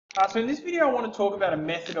So in this video I want to talk about a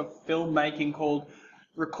method of filmmaking called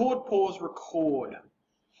record, pause, record.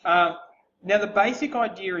 Uh, Now the basic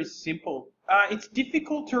idea is simple. It's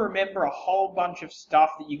difficult to remember a whole bunch of stuff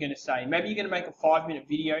that you're going to say. Maybe you're going to make a 5-minute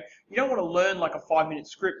video. You don't want to learn like a 5-minute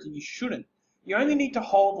script, and you shouldn't. You only need to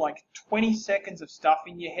hold like 20 seconds of stuff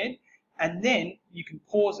in your head, and then you can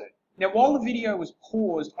pause it. Now while the video was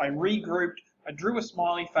paused, I regrouped, I drew a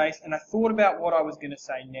smiley face, and I thought about what I was going to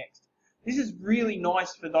say next. This is really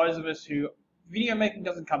nice for those of us who video making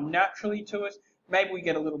doesn't come naturally to us. Maybe we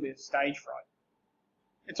get a little bit of stage fright.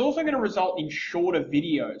 It's also going to result in shorter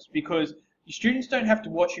videos because your students don't have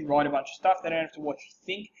to watch you write a bunch of stuff. They don't have to watch you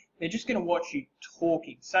think. They're just going to watch you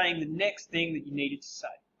talking, saying the next thing that you needed to say.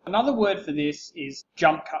 Another word for this is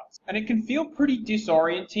jump cuts. And it can feel pretty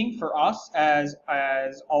disorienting for us as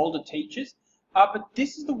older teachers, but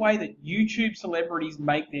this is the way that YouTube celebrities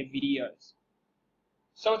make their videos.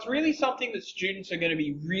 So it's really something that students are going to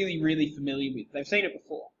be really familiar with. They've seen it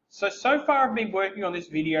before. So far I've been working on this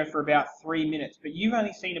video for about 3 minutes, but you've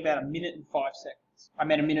only seen about 1 minute and 5 seconds. I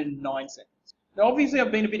meant 1 minute and 9 seconds. Now obviously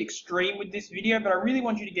I've been a bit extreme with this video, but I really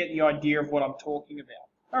want you to get the idea of what I'm talking about.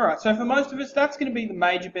 Alright, so for most of us that's going to be the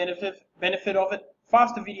major benefit of it.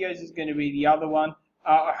 Faster videos is going to be the other one.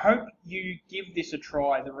 I hope you give this a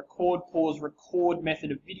try, the record, pause, record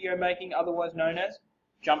method of video making, otherwise known as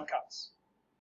jump cuts.